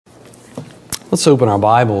Let's open our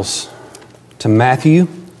Bibles to Matthew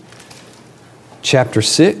chapter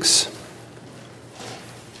 6.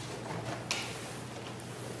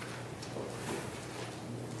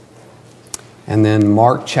 And then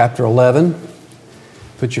Mark chapter 11.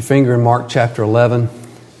 Put your finger in Mark chapter 11.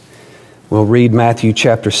 We'll read Matthew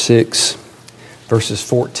chapter 6, verses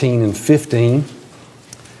 14 and 15.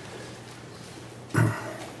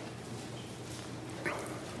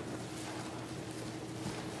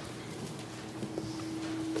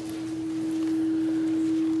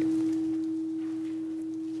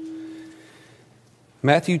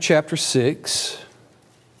 Matthew chapter 6,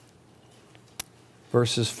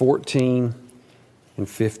 verses 14 and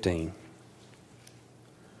 15.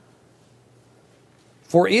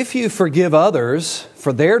 For if you forgive others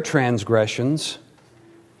for their transgressions,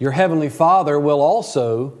 your heavenly Father will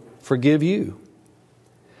also forgive you.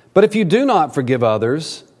 But if you do not forgive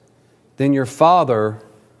others, then your Father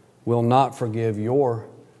will not forgive your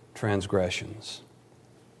transgressions.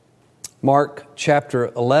 Mark chapter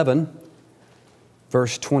 11,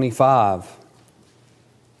 verse 25.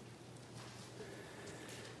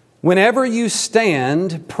 Whenever you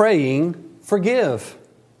stand praying, forgive,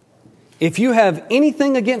 if you have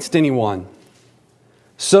anything against anyone,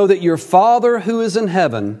 so that your Father who is in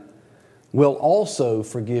heaven will also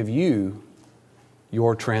forgive you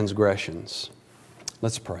your transgressions.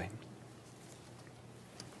 Let's pray.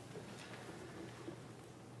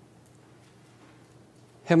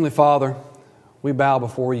 Heavenly Father, we bow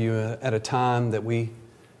before you at a time that we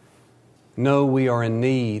know we are in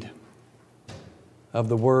need of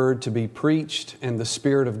the Word to be preached and the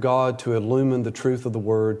Spirit of God to illumine the truth of the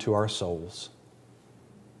Word to our souls.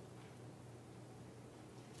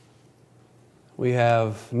 We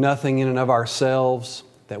have nothing in and of ourselves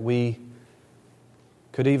that we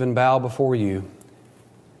could even bow before you.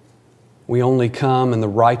 We only come in the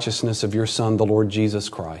righteousness of your Son, the Lord Jesus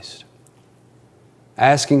Christ,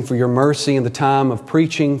 asking for your mercy in the time of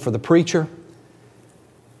preaching for the preacher,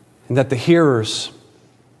 and that the hearers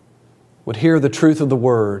would hear the truth of the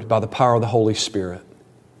Word by the power of the Holy Spirit.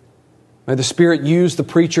 May the Spirit use the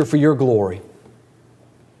preacher for your glory,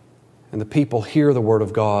 and the people hear the Word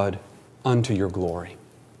of God unto your glory.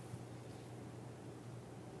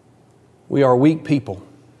 We are weak people,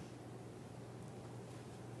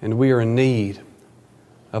 and we are in need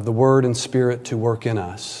of the Word and Spirit to work in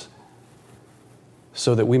us,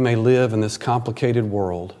 so that we may live in this complicated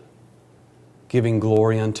world, giving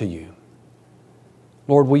glory unto you.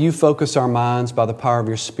 Lord, will you focus our minds by the power of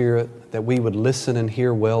your Spirit, that we would listen and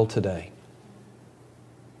hear well today,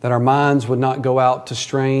 that our minds would not go out to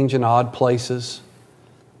strange and odd places,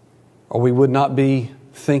 or we would not be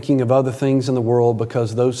thinking of other things in the world,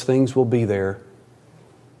 because those things will be there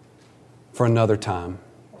for another time.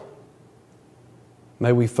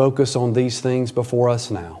 May we focus on these things before us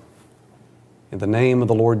now. In the name of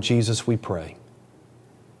the Lord Jesus we pray.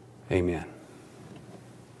 Amen.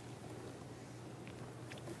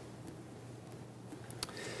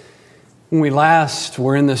 When we last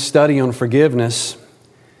were in this study on forgiveness,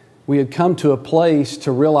 we had come to a place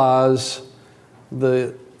to realize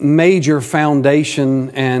the major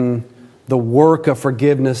foundation and the work of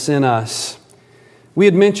forgiveness in us. We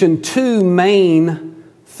had mentioned two main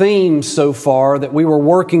themes so far that we were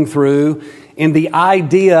working through in the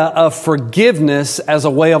idea of forgiveness as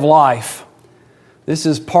a way of life. This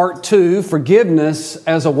is part 2, forgiveness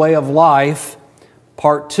as a way of life,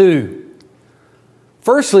 part 2.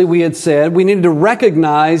 Firstly, we had said we needed to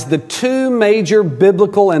recognize the two major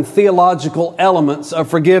biblical and theological elements of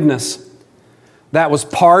forgiveness. That was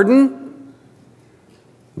pardon,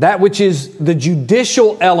 that which is the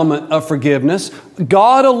judicial element of forgiveness.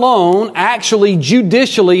 God alone, actually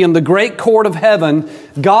judicially in the great court of heaven,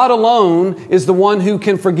 God alone is the one who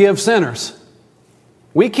can forgive sinners.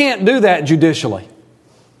 We can't do that judicially.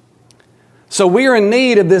 So we are in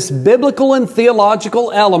need of this biblical and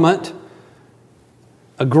theological element,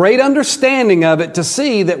 a great understanding of it, to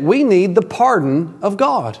see that we need the pardon of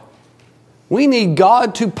God. We need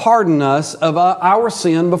God to pardon us of our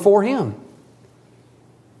sin before Him.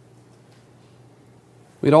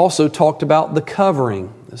 We'd also talked about the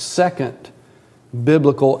covering, the second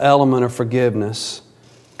biblical element of forgiveness.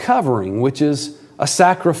 Covering, which is a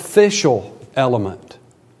sacrificial element.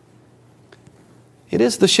 It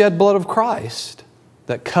is the shed blood of Christ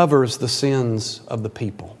that covers the sins of the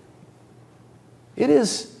people. It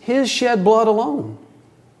is His shed blood alone,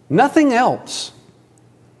 nothing else.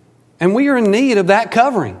 And we are in need of that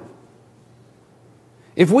covering.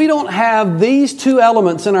 If we don't have these two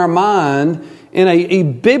elements in our mind in a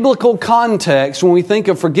biblical context, when we think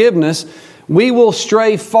of forgiveness, we will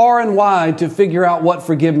stray far and wide to figure out what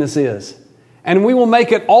forgiveness is. And we will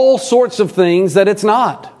make it all sorts of things that it's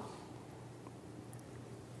not.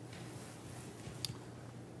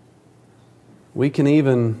 We can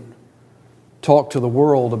even talk to the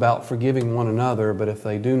world about forgiving one another, but if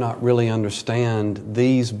they do not really understand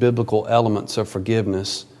these biblical elements of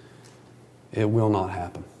forgiveness, it will not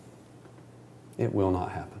happen. It will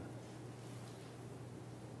not happen.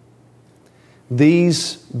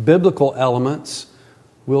 These biblical elements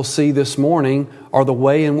we'll see this morning are the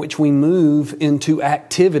way in which we move into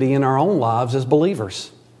activity in our own lives as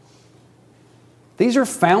believers. These are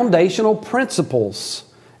foundational principles,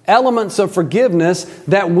 elements of forgiveness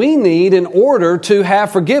that we need in order to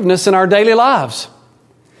have forgiveness in our daily lives.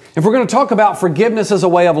 If we're going to talk about forgiveness as a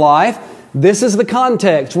way of life, this is the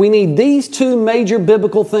context. We need these two major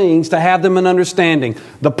biblical things to have them in understanding.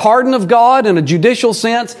 The pardon of God in a judicial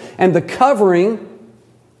sense and the covering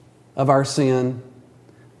of our sin,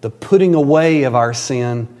 the putting away of our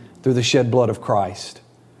sin through the shed blood of Christ.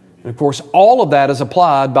 And of course, all of that is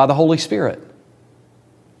applied by the Holy Spirit.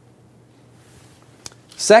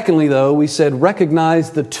 Secondly, though, we said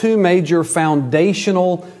recognize the two major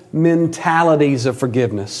foundational mentalities of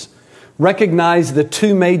forgiveness. Recognize the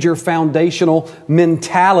two major foundational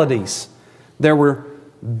mentalities. There were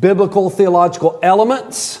biblical theological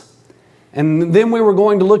elements, and then we were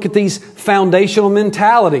going to look at these foundational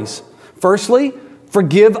mentalities. Firstly,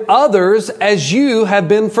 forgive others as you have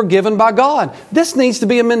been forgiven by God. This needs to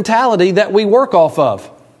be a mentality that we work off of.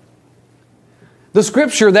 The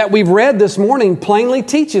scripture that we've read this morning plainly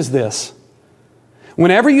teaches this.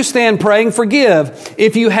 Whenever you stand praying, forgive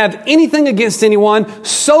if you have anything against anyone,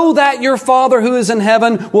 so that your Father who is in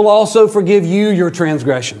heaven will also forgive you your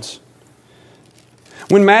transgressions.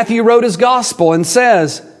 When Matthew wrote his gospel and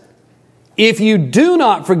says, if you do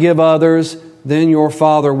not forgive others, then your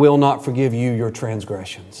Father will not forgive you your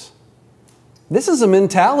transgressions. This is a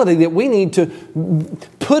mentality that we need to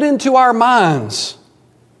put into our minds.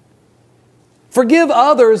 Forgive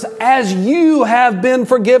others as you have been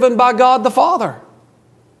forgiven by God the Father.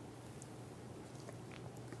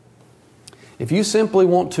 If you simply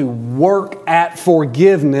want to work at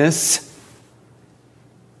forgiveness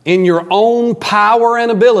in your own power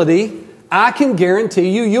and ability, I can guarantee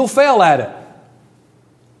you'll fail at it.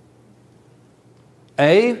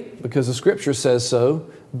 A, because the Scripture says so.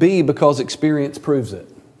 B, because experience proves it.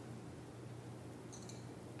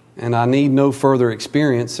 And I need no further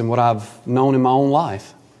experience than what I've known in my own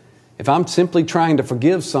life. If I'm simply trying to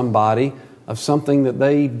forgive somebody of something that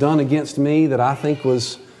they've done against me that I think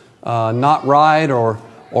was not right or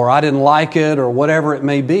I didn't like it or whatever it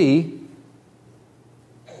may be,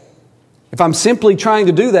 if I'm simply trying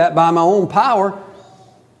to do that by my own power,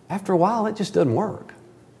 after a while it just doesn't work.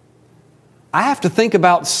 I have to think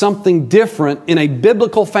about something different in a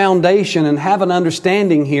biblical foundation and have an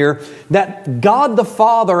understanding here that God the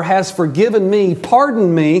Father has forgiven me,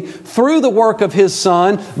 pardoned me through the work of His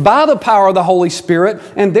Son by the power of the Holy Spirit,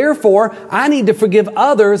 and therefore I need to forgive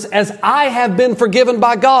others as I have been forgiven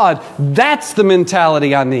by God. That's the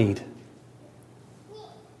mentality I need.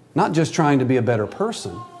 Not just trying to be a better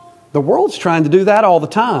person. The world's trying to do that all the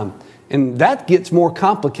time, and that gets more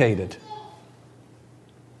complicated.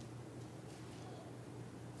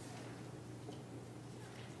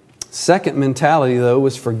 Second mentality, though,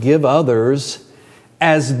 was forgive others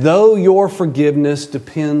as though your forgiveness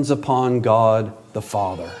depends upon God the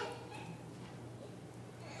Father.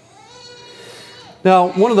 Now,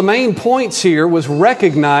 one of the main points here was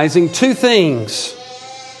recognizing two things.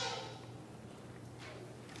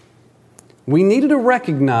 We needed to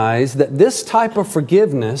recognize that this type of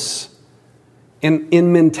forgiveness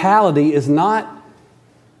in mentality is not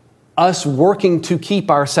us working to keep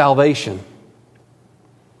our salvation.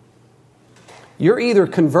 You're either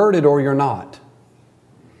converted or you're not.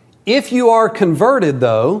 If you are converted,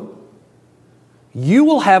 though, you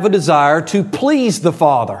will have a desire to please the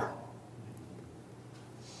Father.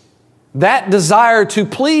 That desire to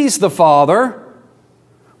please the Father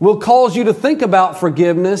will cause you to think about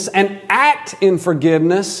forgiveness and act in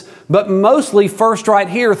forgiveness, but mostly, first right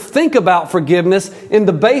here, think about forgiveness in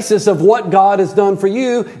the basis of what God has done for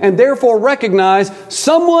you, and therefore recognize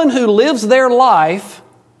someone who lives their life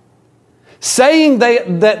saying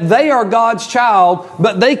that they are God's child,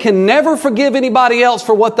 but they can never forgive anybody else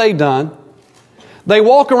for what they've done. They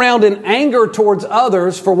walk around in anger towards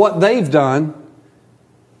others for what they've done.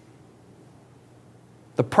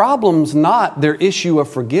 The problem's not their issue of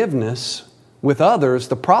forgiveness with others.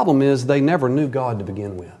 The problem is they never knew God to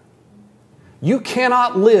begin with. You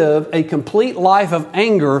cannot live a complete life of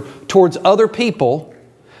anger towards other people.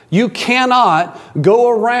 You cannot go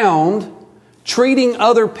around treating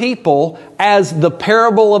other people as the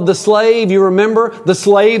parable of the slave. You remember the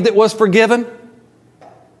slave that was forgiven?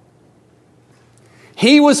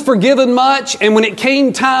 He was forgiven much, and when it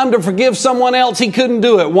came time to forgive someone else, he couldn't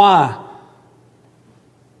do it. Why?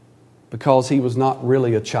 Because he was not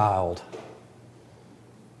really a child.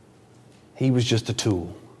 He was just a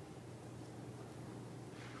tool.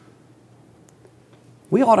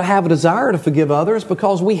 We ought to have a desire to forgive others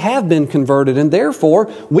because we have been converted, and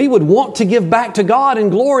therefore we would want to give back to God in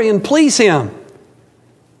glory and please Him.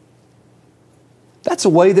 That's a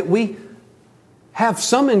way that we have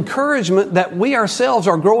some encouragement that we ourselves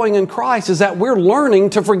are growing in Christ, is that we're learning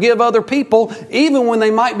to forgive other people even when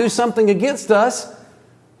they might do something against us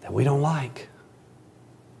that we don't like.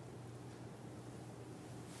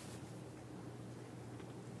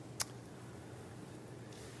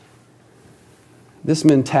 This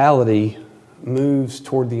mentality moves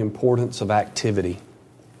toward the importance of activity.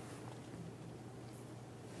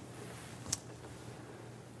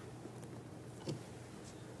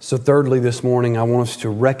 So thirdly, this morning, I want us to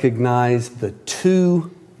recognize the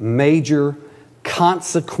two major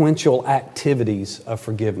consequential activities of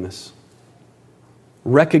forgiveness.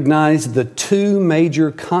 Recognize the two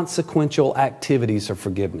major consequential activities of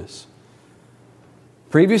forgiveness.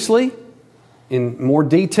 Previously, in more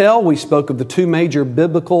detail, we spoke of the two major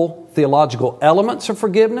biblical theological elements of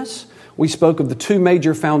forgiveness. We spoke of the two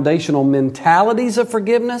major foundational mentalities of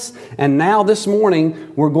forgiveness. And now this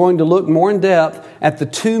morning, we're going to look more in depth at the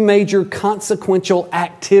two major consequential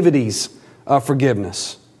activities of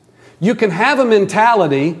forgiveness. You can have a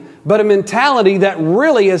mentality, but a mentality that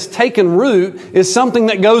really has taken root is something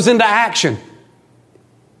that goes into action.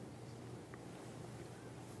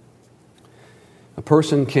 A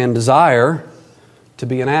person can desire to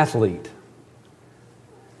be an athlete.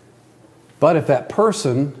 But if that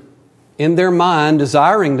person, in their mind,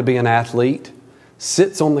 desiring to be an athlete,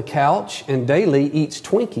 sits on the couch and daily eats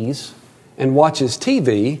Twinkies and watches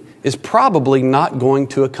TV, is probably not going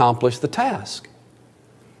to accomplish the task.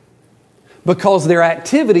 Because their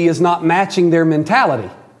activity is not matching their mentality.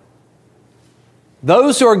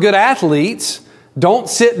 Those who are good athletes don't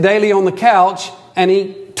sit daily on the couch and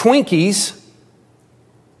eat Twinkies,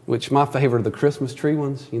 which my favorite are the Christmas tree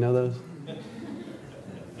ones. You know those?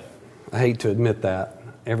 I hate to admit that.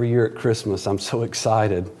 Every year at Christmas, I'm so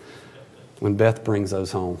excited when Beth brings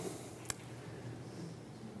those home.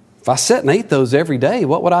 If I sat and ate those every day,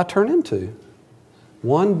 what would I turn into?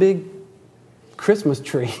 One big Christmas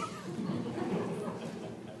tree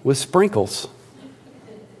with sprinkles.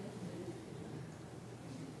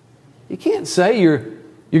 You can't say you're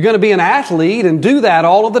going to be an athlete and do that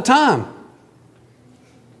all of the time.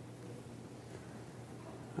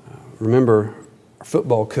 Remember our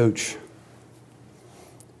football coach.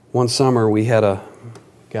 One summer we had a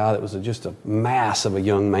guy that was just a mass of a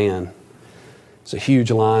young man. He's a huge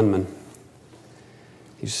lineman.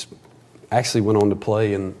 He's actually went on to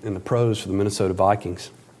play in the pros for the Minnesota Vikings.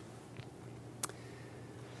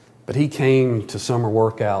 But he came to summer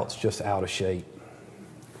workouts just out of shape.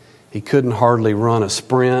 He couldn't hardly run a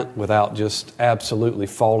sprint without just absolutely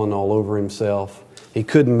falling all over himself. He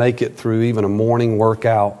couldn't make it through even a morning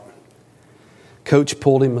workout. Coach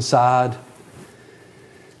pulled him aside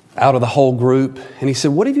out of the whole group, and he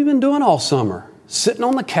said, "What have you been doing all summer? Sitting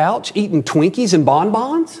on the couch eating Twinkies and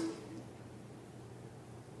bonbons?"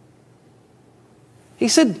 He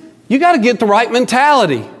said, "You got to get the right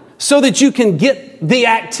mentality so that you can get the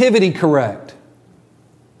activity correct."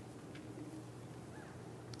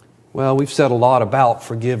 Well, we've said a lot about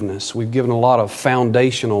forgiveness. We've given a lot of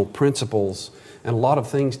foundational principles and a lot of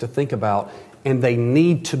things to think about, and they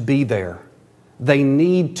need to be there. They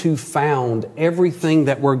need to found everything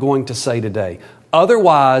that we're going to say today.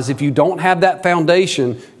 Otherwise, if you don't have that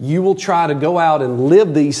foundation, you will try to go out and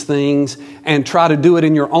live these things and try to do it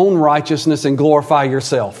in your own righteousness and glorify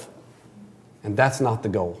yourself. And that's not the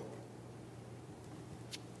goal.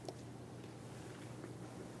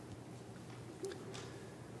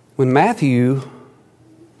 When Matthew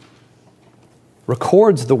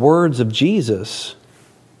records the words of Jesus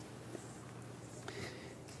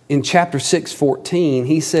in chapter 6:14,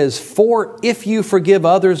 he says, "For if you forgive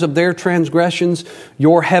others of their transgressions,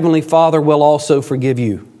 your heavenly Father will also forgive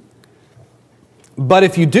you. But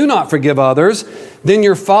if you do not forgive others, then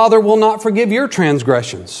your Father will not forgive your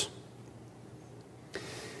transgressions."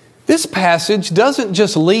 This passage doesn't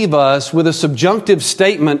just leave us with a subjunctive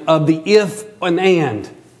statement of the if and,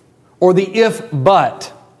 or the if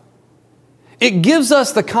but. It gives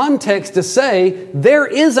us the context to say there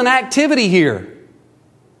is an activity here.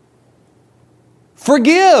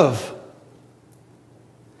 Forgive.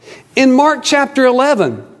 In Mark chapter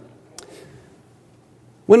 11,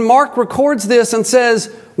 when Mark records this and says,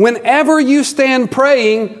 whenever you stand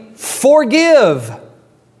praying, forgive.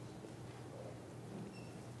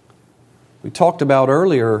 We talked about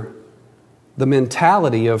earlier the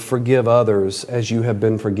mentality of forgive others as you have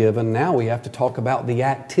been forgiven. Now we have to talk about the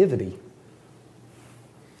activity.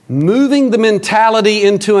 Moving the mentality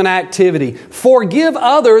into an activity. Forgive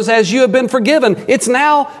others as you have been forgiven. It's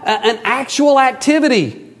now an actual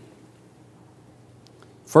activity.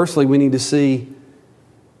 Firstly, we need to see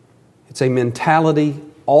it's a mentality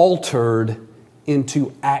altered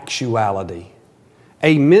into actuality.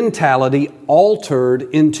 A mentality altered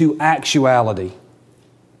into actuality.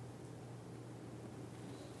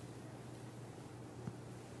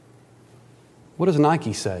 What does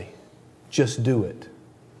Nike say? Just do it.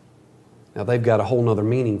 Now they've got a whole nother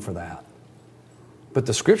meaning for that. But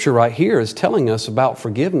the scripture right here is telling us about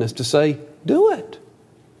forgiveness to say, do it.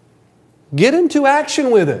 Get into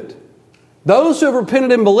action with it. Those who have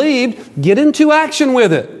repented and believed, get into action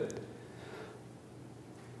with it.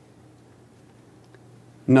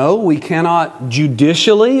 No, we cannot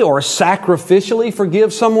judicially or sacrificially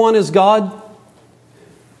forgive someone as God.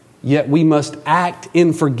 Yet we must act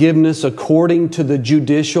in forgiveness according to the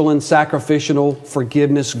judicial and sacrificial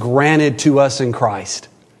forgiveness granted to us in Christ.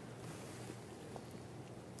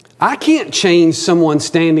 I can't change someone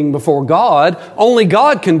standing before God. Only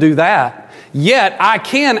God can do that. Yet I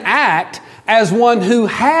can act as one who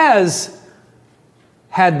has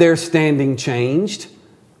had their standing changed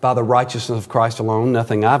by the righteousness of Christ alone,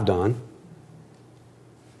 nothing I've done.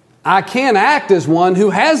 I can act as one who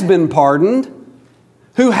has been pardoned,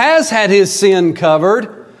 who has had his sin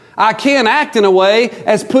covered. I can act in a way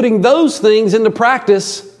as putting those things into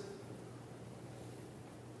practice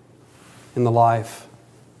in the life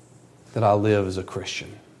that I live as a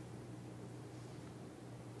Christian.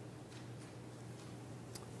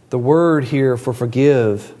 The word here for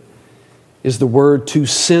forgive is the word to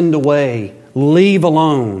send away, leave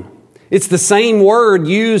alone. It's the same word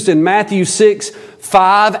used in Matthew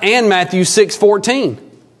 6:5 and Matthew 6:14.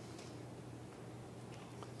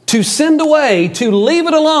 To send away, to leave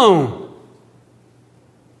it alone.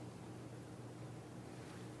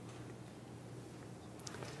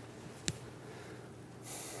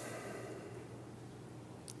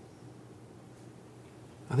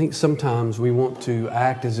 I think sometimes we want to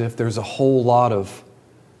act as if there's a whole lot of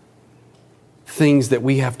things that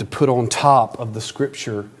we have to put on top of the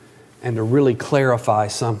Scripture and to really clarify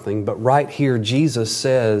something. But right here, Jesus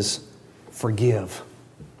says, forgive.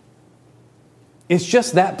 It's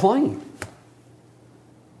just that plain.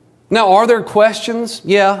 Now, are there questions?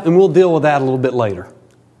 Yeah, and we'll deal with that a little bit later.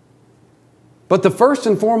 But the first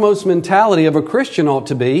and foremost mentality of a Christian ought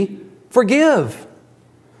to be, forgive.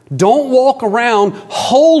 Don't walk around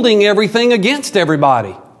holding everything against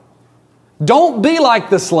everybody. Don't be like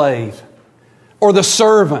the slave or the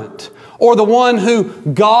servant or the one who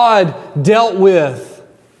God dealt with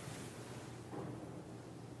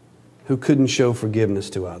who couldn't show forgiveness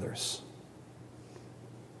to others.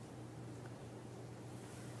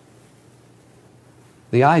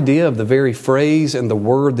 The idea of the very phrase and the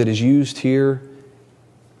word that is used here,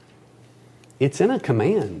 it's in a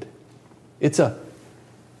command. It's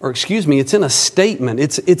in a statement.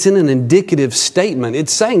 It's in an indicative statement.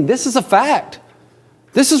 It's saying this is a fact.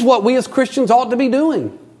 This is what we as Christians ought to be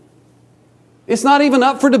doing. It's not even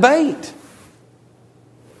up for debate.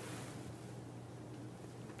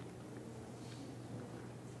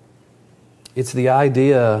 It's the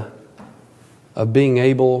idea of being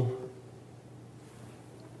able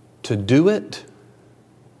to do it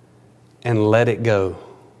and let it go.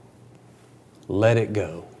 Let it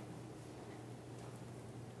go.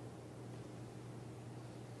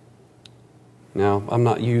 Now, I'm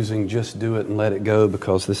not using just do it and let it go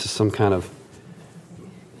because this is some kind of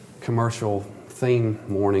commercial theme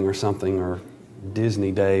morning or something, or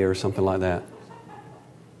Disney Day or something like that.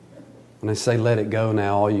 When I say let it go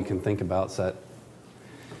now, all you can think about is that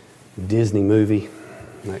Disney movie,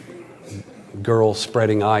 that girl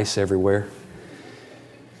spreading ice everywhere.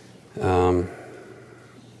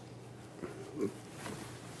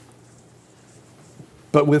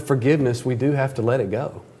 But with forgiveness, we do have to let it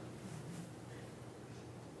go.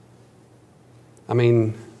 I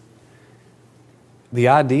mean, the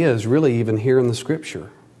idea is really even here in the Scripture.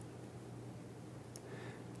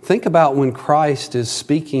 Think about when Christ is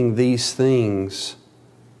speaking these things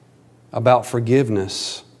about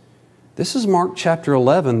forgiveness. This is Mark chapter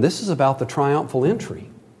 11. This is about the triumphal entry.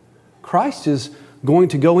 Christ is going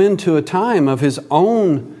to go into a time of His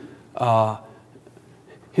own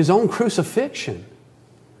crucifixion.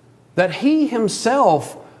 That He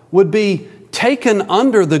Himself would be taken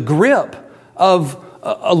under the grip of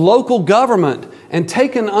a local government and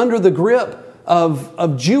taken under the grip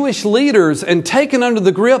of Jewish leaders and taken under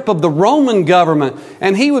the grip of the Roman government.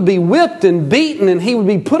 And he would be whipped and beaten, and he would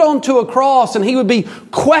be put onto a cross, and he would be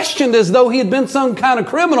questioned as though he had been some kind of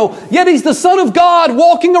criminal. Yet he's the Son of God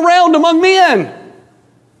walking around among men.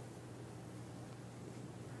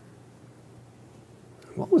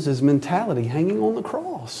 What was his mentality hanging on the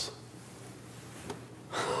cross?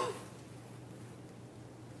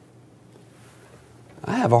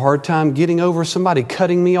 I have a hard time getting over somebody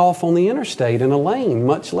cutting me off on the interstate in a lane,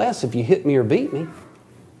 much less if you hit me or beat me.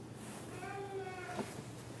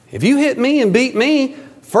 If you hit me and beat me,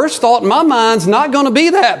 first thought in my mind's not going to be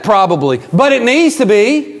that probably, but it needs to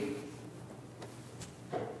be.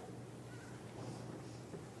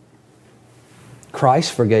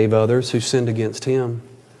 Christ forgave others who sinned against Him.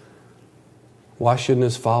 Why shouldn't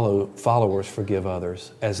His followers forgive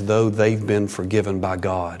others as though they've been forgiven by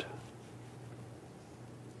God?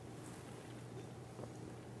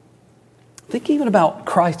 Think even about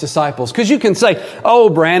Christ's disciples. Because you can say, oh,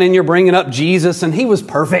 Brandon, you're bringing up Jesus and He was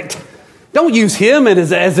perfect. Don't use Him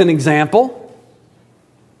as an example.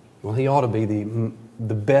 Well, He ought to be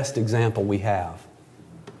the best example we have.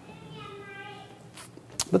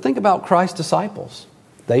 But think about Christ's disciples.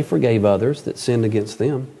 They forgave others that sinned against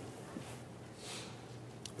them.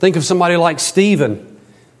 Think of somebody like Stephen.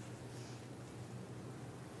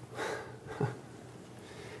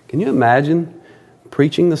 Can you imagine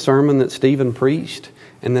preaching the sermon that Stephen preached,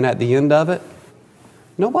 and then at the end of it,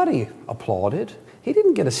 nobody applauded. He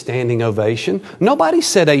didn't get a standing ovation. Nobody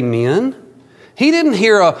said amen. He didn't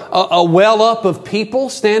hear a well up of people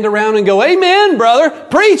stand around and go, amen, brother,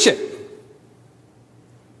 preach it.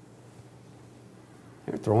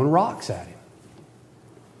 They're throwing rocks at him.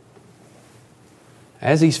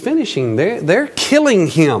 As he's finishing, they're killing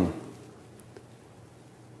him.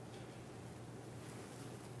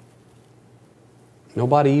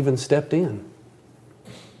 Nobody even stepped in.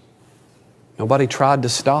 Nobody tried to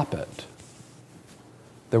stop it.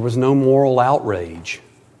 There was no moral outrage.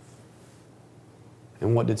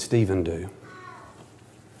 And what did Stephen do?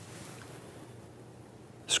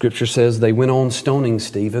 Scripture says they went on stoning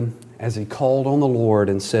Stephen as he called on the Lord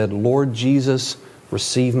and said, Lord Jesus,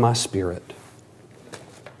 receive my spirit.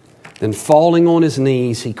 Then falling on his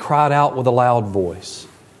knees, he cried out with a loud voice,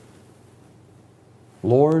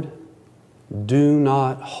 Lord, do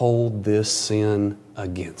not hold this sin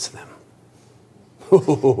against them.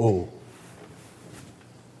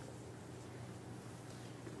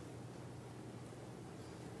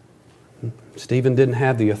 Stephen didn't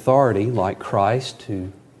have the authority like Christ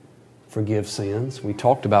to forgive sins. We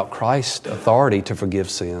talked about Christ's authority to forgive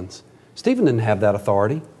sins. Stephen didn't have that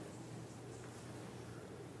authority.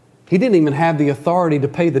 He didn't even have the authority to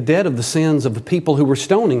pay the debt of the sins of the people who were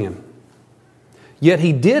stoning him. Yet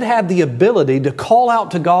he did have the ability to call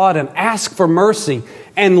out to God and ask for mercy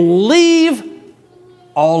and leave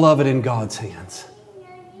all of it in God's hands.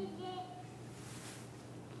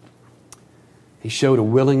 He showed a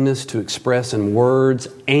willingness to express in words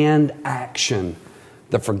and action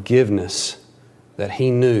the forgiveness that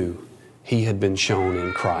he knew he had been shown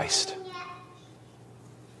in Christ.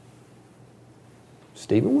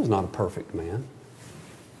 Stephen was not a perfect man.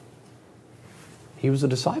 He was a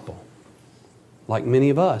disciple, like many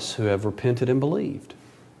of us who have repented and believed.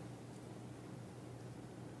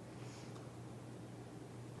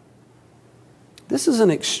 This is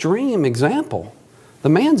an extreme example. The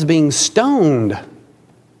man's being stoned,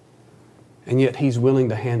 and yet he's willing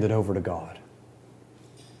to hand it over to God.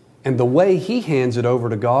 And the way he hands it over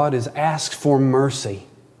to God is ask for mercy.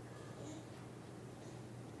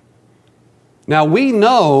 Now we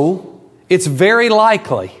know it's very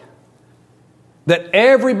likely that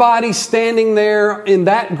everybody standing there in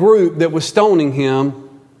that group that was stoning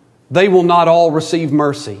him, they will not all receive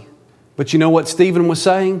mercy. But you know what Stephen was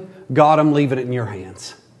saying? God, I'm leaving it in your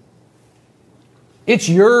hands. It's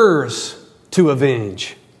yours to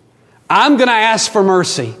avenge. I'm going to ask for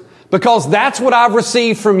mercy because that's what I've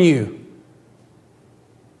received from you.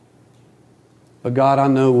 But God, I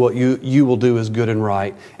know what you will do is good and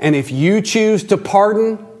right. And if you choose to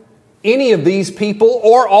pardon any of these people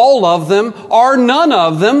or all of them or none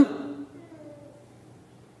of them,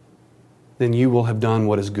 then you will have done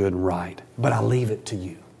what is good and right. But I leave it to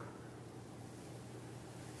you.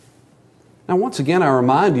 Now, once again, I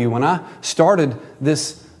remind you, when I started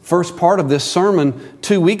this first part of this sermon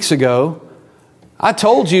 2 weeks ago, I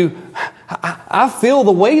told you, I feel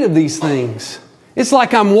the weight of these things. It's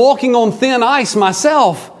like I'm walking on thin ice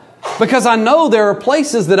myself because I know there are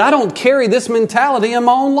places that I don't carry this mentality in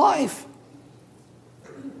my own life.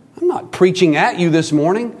 I'm not preaching at you this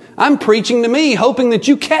morning. I'm preaching to me, hoping that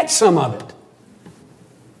you catch some of it.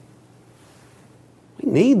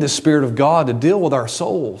 We need the Spirit of God to deal with our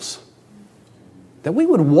souls. That we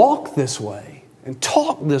would walk this way and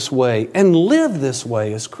talk this way and live this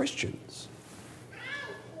way as Christians.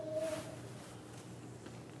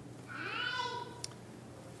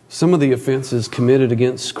 Some of the offenses committed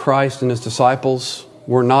against Christ and His disciples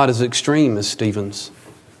were not as extreme as Stephen's.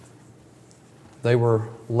 They were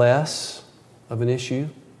less of an issue.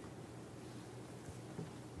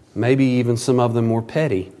 Maybe even some of them were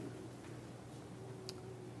petty.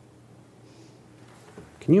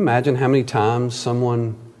 Can you imagine how many times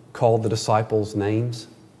someone called the disciples names?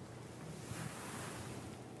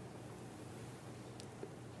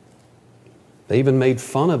 They even made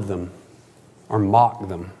fun of them or mocked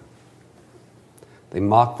them. They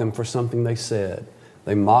mocked them for something they said.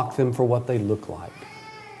 They mocked them for what they looked like.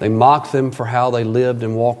 They mocked them for how they lived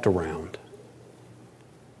and walked around.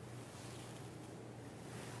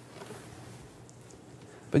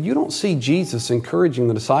 But you don't see Jesus encouraging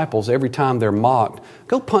the disciples every time they're mocked.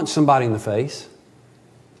 Go punch somebody in the face.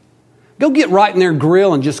 Go get right in their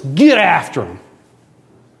grill and just get after them.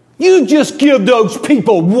 You just give those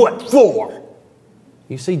people what for?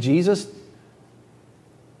 You see Jesus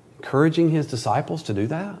encouraging His disciples to do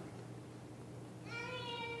that?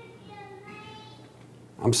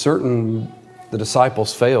 I'm certain the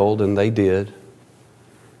disciples failed, and they did.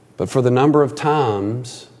 But for the number of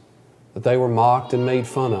times that they were mocked and made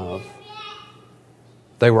fun of,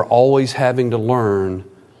 they were always having to learn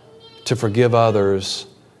to forgive others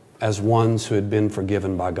as ones who had been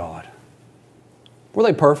forgiven by God. Were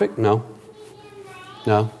they perfect? No.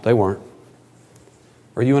 No, they weren't.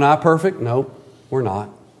 Are you and I perfect? No, we're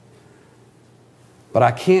not. But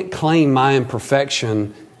I can't claim my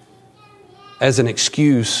imperfection as an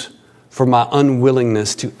excuse for my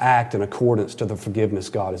unwillingness to act in accordance to the forgiveness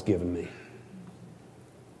God has given me.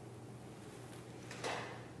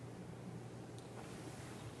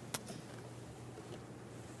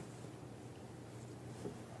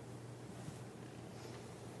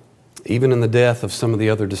 Even in the death of some of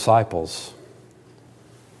the other disciples,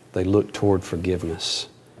 they looked toward forgiveness.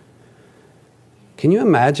 Can you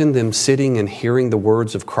imagine them sitting and hearing the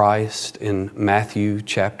words of Christ in Matthew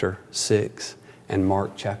chapter 6 and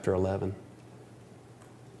Mark chapter 11?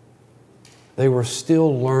 They were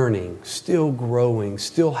still learning, still growing,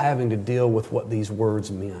 still having to deal with what these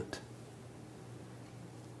words meant.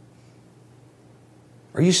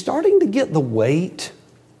 Are you starting to get the weight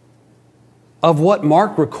of what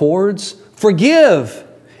Mark records? Forgive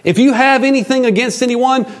if you have anything against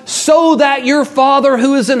anyone, so that your Father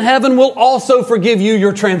who is in heaven will also forgive you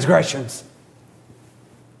your transgressions.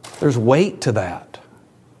 There's weight to that.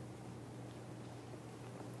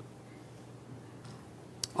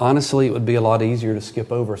 Honestly, it would be a lot easier to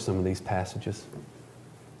skip over some of these passages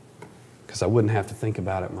because I wouldn't have to think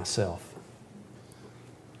about it myself.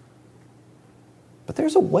 But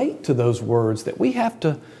there's a weight to those words that we have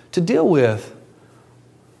to deal with.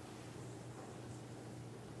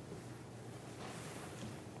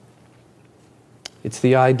 It's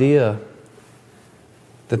the idea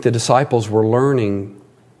that the disciples were learning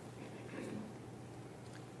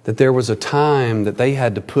that there was a time that they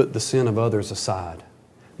had to put the sin of others aside.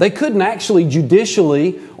 They couldn't actually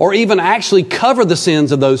judicially or even actually cover the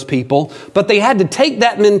sins of those people, but they had to take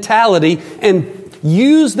that mentality and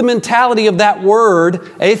use the mentality of that word,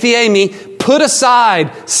 aphiemi, put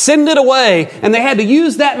aside, send it away. And they had to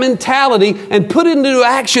use that mentality and put it into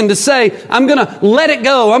action to say, I'm going to let it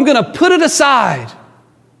go. I'm going to put it aside.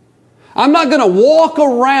 I'm not going to walk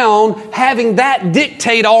around having that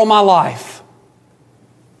dictate all my life.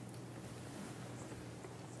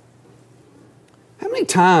 How many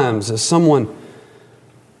times has someone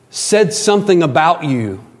said something about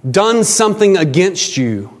you, done something against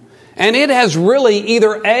you, and it has really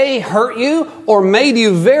either A, hurt you or made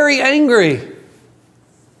you very angry?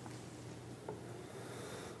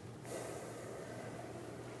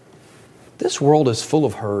 This world is full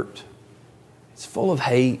of hurt. It's full of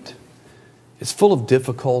hate. It's full of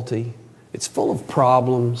difficulty. It's full of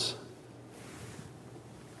problems.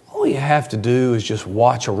 All you have to do is just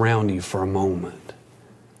watch around you for a moment.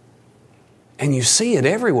 And you see it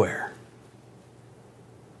everywhere.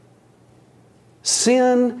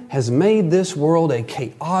 Sin has made this world a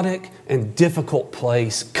chaotic and difficult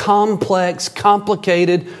place. Complex,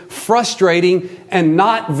 complicated, frustrating, and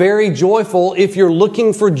not very joyful if you're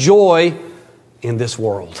looking for joy in this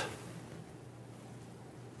world.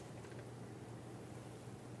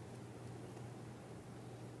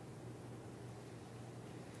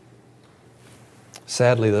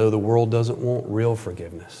 Sadly, though, the world doesn't want real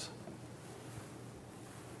forgiveness.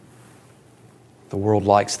 The world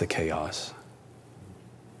likes the chaos.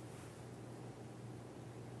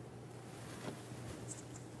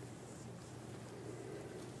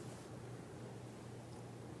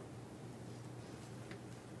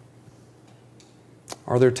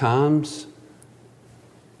 Are there times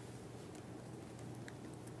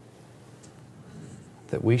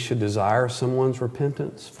that we should desire someone's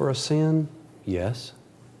repentance for a sin? Yes.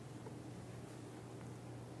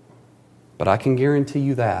 But I can guarantee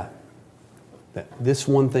you that this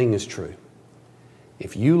one thing is true.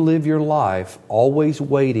 If you live your life always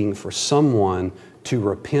waiting for someone to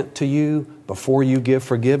repent to you before you give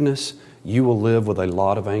forgiveness, you will live with a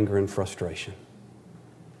lot of anger and frustration.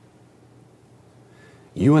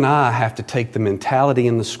 You and I have to take the mentality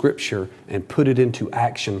in the Scripture and put it into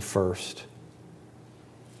action first.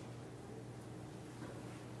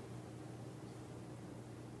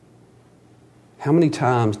 How many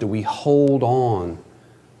times do we hold on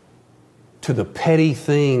to the petty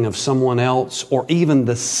thing of someone else or even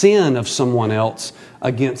the sin of someone else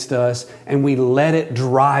against us, and we let it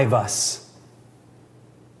drive us?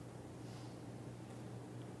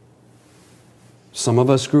 Some of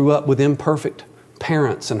us grew up with imperfect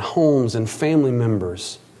parents and homes and family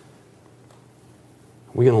members.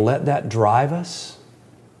 Are we going to let that drive us?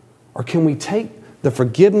 Or can we take the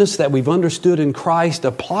forgiveness that we've understood in Christ,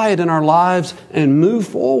 apply it in our lives, and move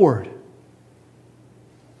forward?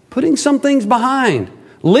 Putting some things behind,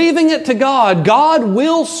 leaving it to God. God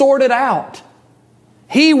will sort it out.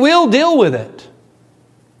 He will deal with it.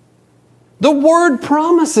 The Word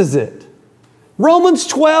promises it. Romans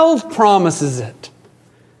 12 promises it.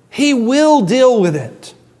 He will deal with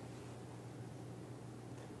it.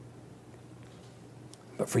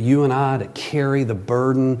 But for you and I to carry the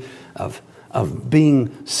burden of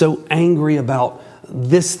being so angry about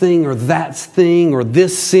this thing or that thing or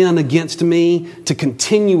this sin against me, to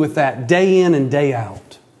continue with that day in and day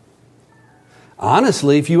out.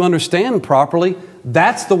 Honestly, if you understand properly,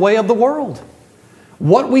 that's the way of the world.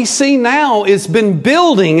 What we see now has been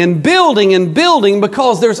building and building and building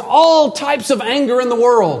because there's all types of anger in the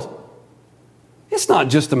world. It's not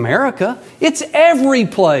just America. It's every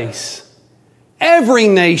place, every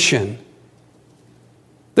nation.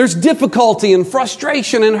 There's difficulty and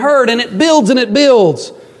frustration and hurt, and it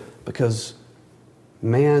builds because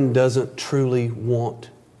man doesn't truly want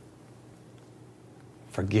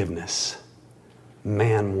forgiveness.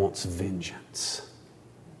 Man wants vengeance.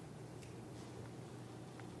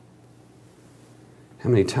 How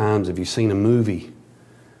many times have you seen a movie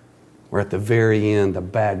where at the very end the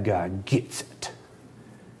bad guy gets it?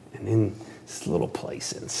 And in this little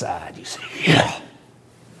place inside you say, yeah,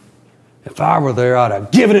 if I were there, I'd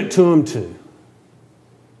have given it to him too.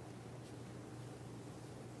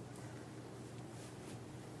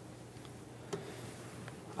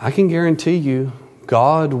 I can guarantee you,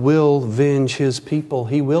 God will avenge His people.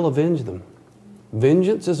 He will avenge them.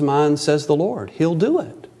 Vengeance is mine, says the Lord. He'll do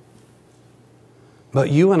it.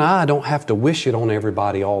 But you and I don't have to wish it on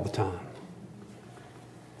everybody all the time.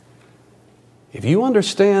 If you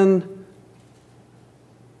understand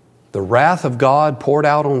the wrath of God poured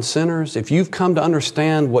out on sinners, if you've come to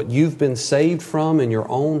understand what you've been saved from in your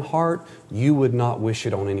own heart, you would not wish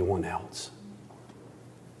it on anyone else.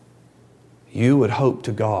 You would hope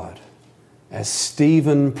to God, as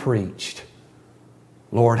Stephen preached,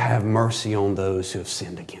 Lord, have mercy on those who have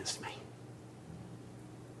sinned against me.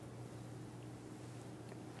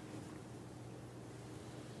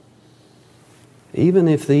 Even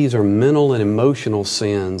if these are mental and emotional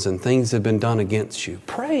sins and things that have been done against you,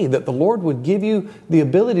 pray that the Lord would give you the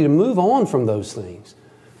ability to move on from those things,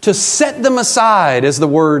 to set them aside, as the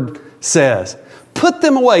Word says. Put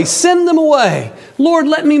them away, send them away. Lord,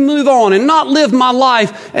 let me move on and not live my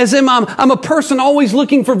life as if I'm a person always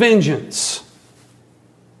looking for vengeance.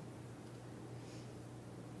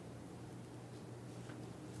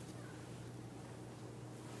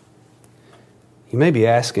 You may be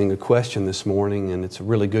asking a question this morning, and it's a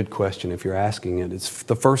really good question if you're asking it.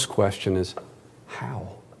 The first question is, how?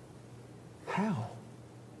 How?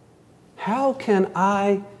 How can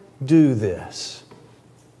I do this?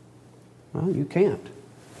 Well, you can't.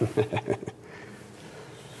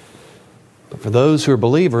 But for those who are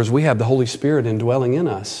believers, we have the Holy Spirit indwelling in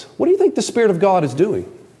us. What do you think the Spirit of God is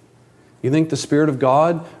doing? You think the Spirit of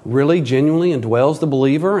God really genuinely indwells the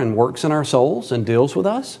believer and works in our souls and deals with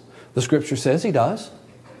us? The Scripture says He does.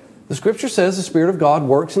 The Scripture says the Spirit of God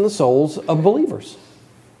works in the souls of believers.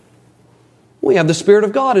 We have the Spirit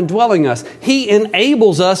of God indwelling us. He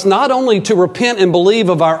enables us not only to repent and believe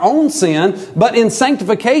of our own sin, but in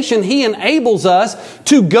sanctification, He enables us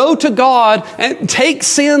to go to God and take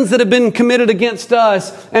sins that have been committed against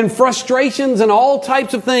us and frustrations and all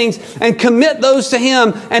types of things and commit those to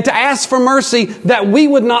Him and to ask for mercy that we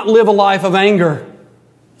would not live a life of anger.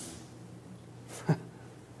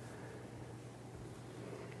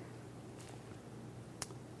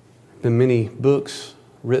 Been many books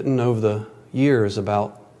written over the years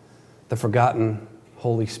about the forgotten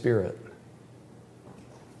Holy Spirit.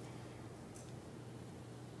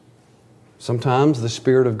 Sometimes the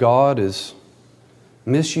Spirit of God is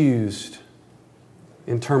misused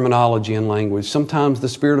in terminology and language. Sometimes the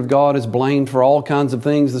Spirit of God is blamed for all kinds of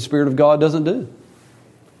things the Spirit of God doesn't do.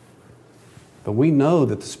 But we know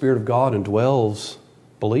that the Spirit of God indwells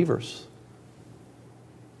believers.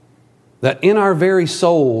 That in our very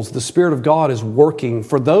souls, the Spirit of God is working.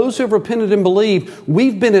 For those who have repented and believed,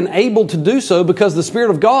 we've been enabled to do so because the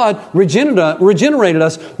Spirit of God regenerated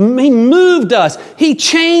us. He moved us. He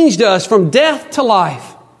changed us from death to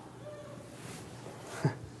life.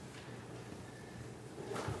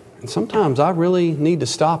 And sometimes I really need to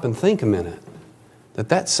stop and think a minute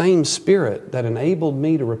that same Spirit that enabled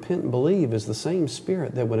me to repent and believe is the same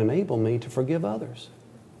Spirit that would enable me to forgive others.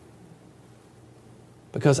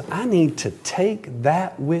 Because I need to take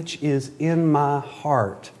that which is in my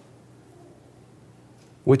heart,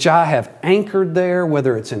 which I have anchored there,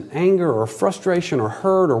 whether it's in anger or frustration or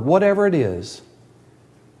hurt or whatever it is,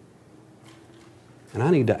 and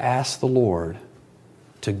I need to ask the Lord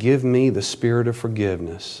to give me the spirit of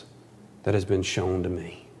forgiveness that has been shown to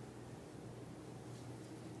me.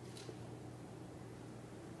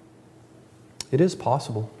 It is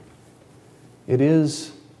possible. It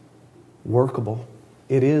is workable.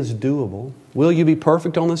 It is doable. Will you be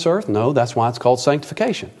perfect on this earth? No, that's why it's called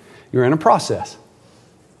sanctification. You're in a process.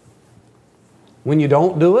 When you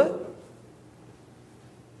don't do it,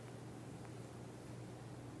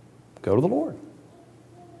 go to the Lord.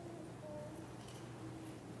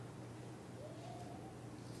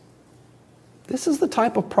 This is the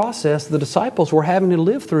type of process the disciples were having to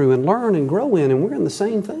live through and learn and grow in, and we're in the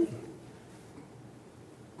same thing.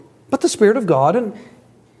 But the Spirit of God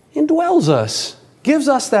indwells us. Gives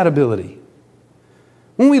us that ability.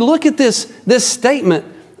 When we look at this statement,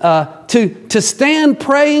 to stand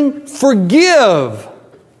praying, forgive.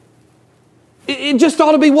 It just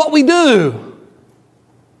ought to be what we do.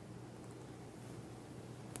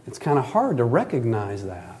 It's kind of hard to recognize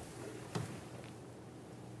that.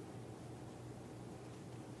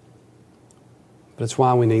 But it's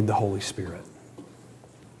why we need the Holy Spirit.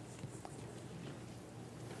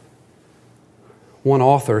 One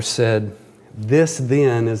author said, "This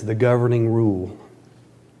then is the governing rule.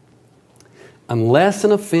 Unless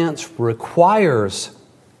an offense requires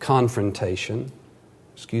confrontation,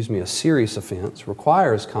 a serious offense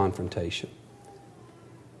requires confrontation,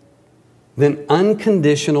 then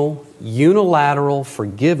unconditional, unilateral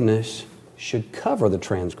forgiveness should cover the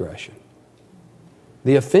transgression.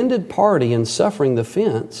 The offended party in suffering the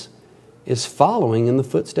offense is following in the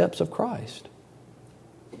footsteps of Christ."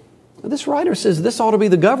 Now, this writer says this ought to be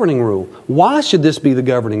the governing rule. Why should this be the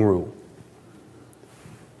governing rule?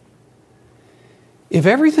 If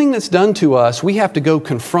everything that's done to us, we have to go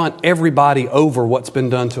confront everybody over what's been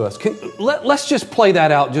done to us. Let's just play that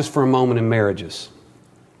out just for a moment in marriages.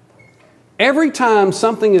 Every time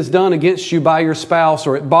something is done against you by your spouse,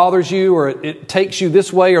 or it bothers you, or it takes you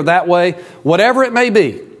this way or that way, whatever it may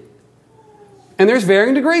be. And there's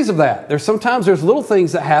varying degrees of that. Sometimes there's little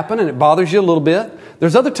things that happen and it bothers you a little bit.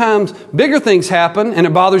 There's other times bigger things happen and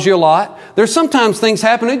it bothers you a lot. There's sometimes things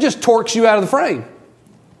happen and it just torques you out of the frame.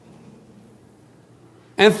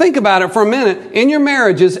 And think about it for a minute. In your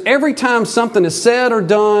marriages, every time something is said or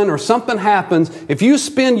done or something happens, if you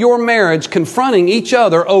spend your marriage confronting each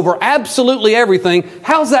other over absolutely everything,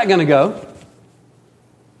 how's that going to go?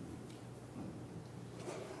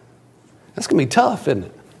 That's going to be tough, isn't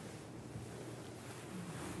it?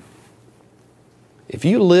 If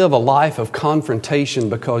you live a life of confrontation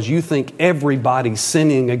because you think everybody's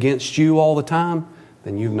sinning against you all the time,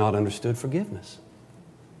 then you've not understood forgiveness.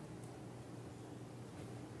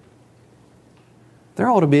 There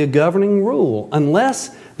ought to be a governing rule.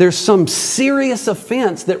 Unless there's some serious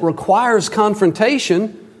offense that requires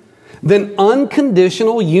confrontation, then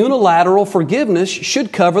unconditional, unilateral forgiveness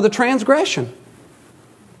should cover the transgression.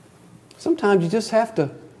 Sometimes you just have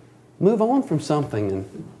to move on from something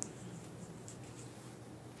and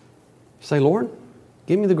say, "Lord,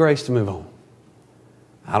 give me the grace to move on.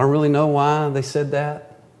 I don't really know why they said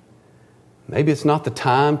that. Maybe it's not the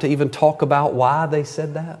time to even talk about why they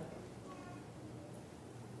said that.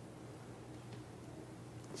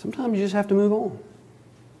 Sometimes you just have to move on.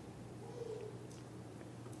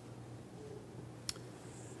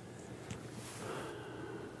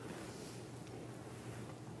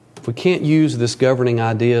 If we can't use this governing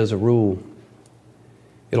idea as a rule,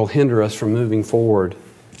 it'll hinder us from moving forward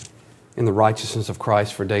in the righteousness of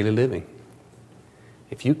Christ for daily living.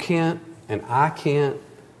 If you can't and I can't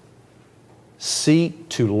seek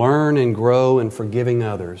to learn and grow in forgiving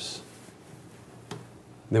others,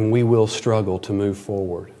 then we will struggle to move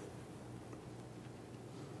forward.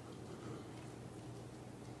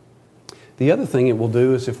 The other thing it will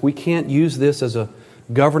do is if we can't use this as a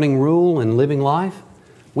governing rule in living life,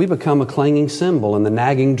 we become a clanging cymbal and the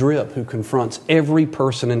nagging drip who confronts every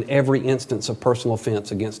person in every instance of personal offense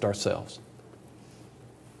against ourselves.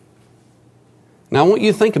 Now I want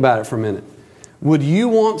you to think about it for a minute. Would you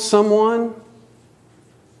want someone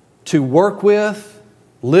to work with,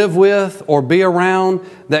 live with, or be around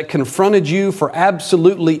that confronted you for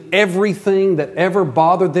absolutely everything that ever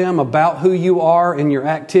bothered them about who you are and your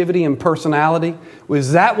activity and personality?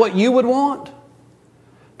 Was that what you would want?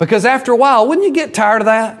 Because after a while, wouldn't you get tired of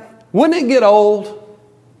that? Wouldn't it get old?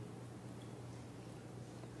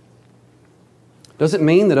 Does it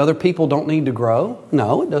mean that other people don't need to grow?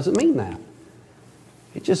 No, it doesn't mean that.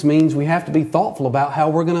 It just means we have to be thoughtful about how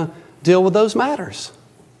we're going to deal with those matters.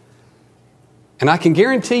 And I can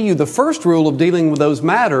guarantee you the first rule of dealing with those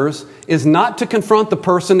matters is not to confront the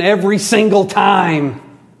person every single time.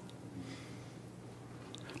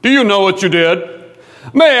 Do you know what you did?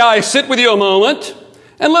 May I sit with you a moment?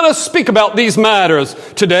 And let us speak about these matters.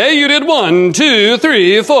 Today you did 1, 2,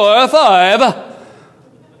 3, 4, 5.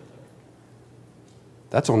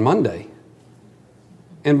 That's on Monday.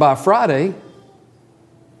 And by Friday,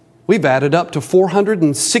 we've added up to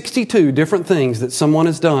 462 different things that someone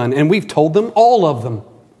has done, and we've told them all of them.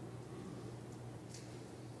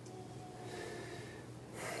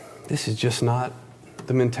 This is just not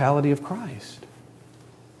the mentality of Christ.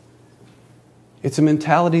 It's a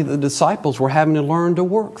mentality that the disciples were having to learn to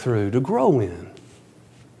work through, to grow in.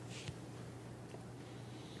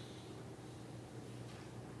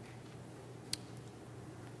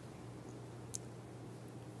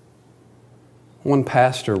 One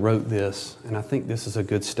pastor wrote this, and I think this is a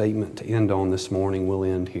good statement to end on this morning. We'll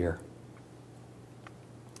end here.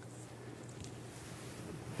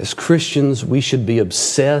 As Christians, we should be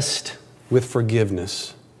obsessed with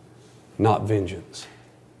forgiveness, not vengeance.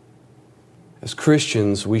 As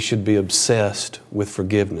Christians, we should be obsessed with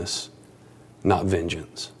forgiveness, not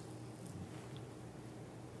vengeance.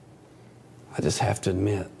 I just have to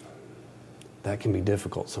admit, that can be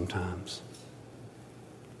difficult sometimes.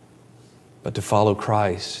 But to follow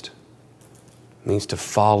Christ means to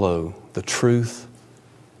follow the truth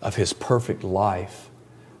of His perfect life.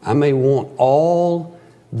 I may want all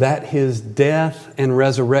that His death and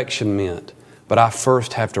resurrection meant, but I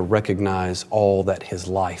first have to recognize all that His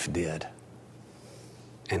life did.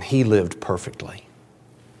 And He lived perfectly.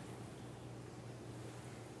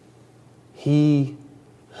 He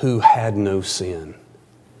who had no sin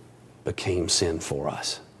became sin for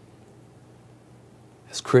us.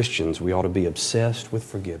 As Christians, we ought to be obsessed with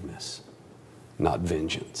forgiveness, not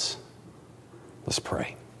vengeance. Let's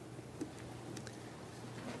pray.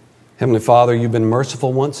 Heavenly Father, You've been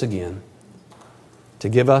merciful once again to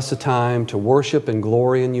give us a time to worship and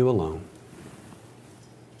glory in You alone.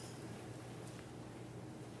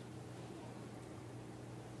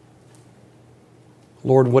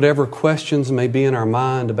 Lord, whatever questions may be in our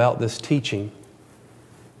mind about this teaching,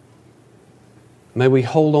 may we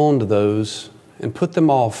hold on to those and put them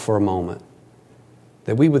off for a moment,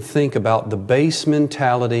 that we would think about the base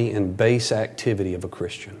mentality and base activity of a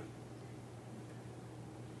Christian.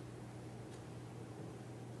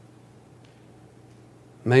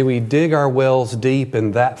 May we dig our wells deep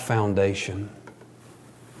in that foundation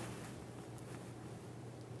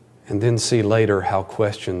and then see later how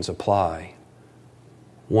questions apply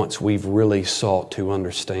once we've really sought to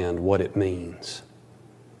understand what it means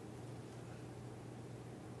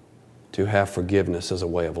to have forgiveness as a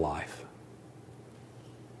way of life.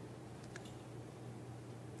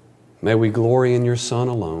 May we glory in Your Son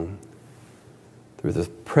alone through the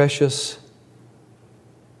precious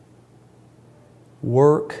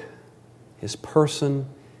work, His person,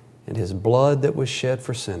 and His blood that was shed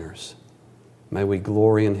for sinners. May we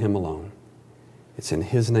glory in Him alone. It's in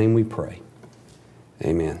His name we pray.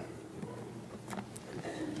 Amen.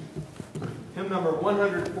 Hymn number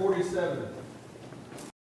 147.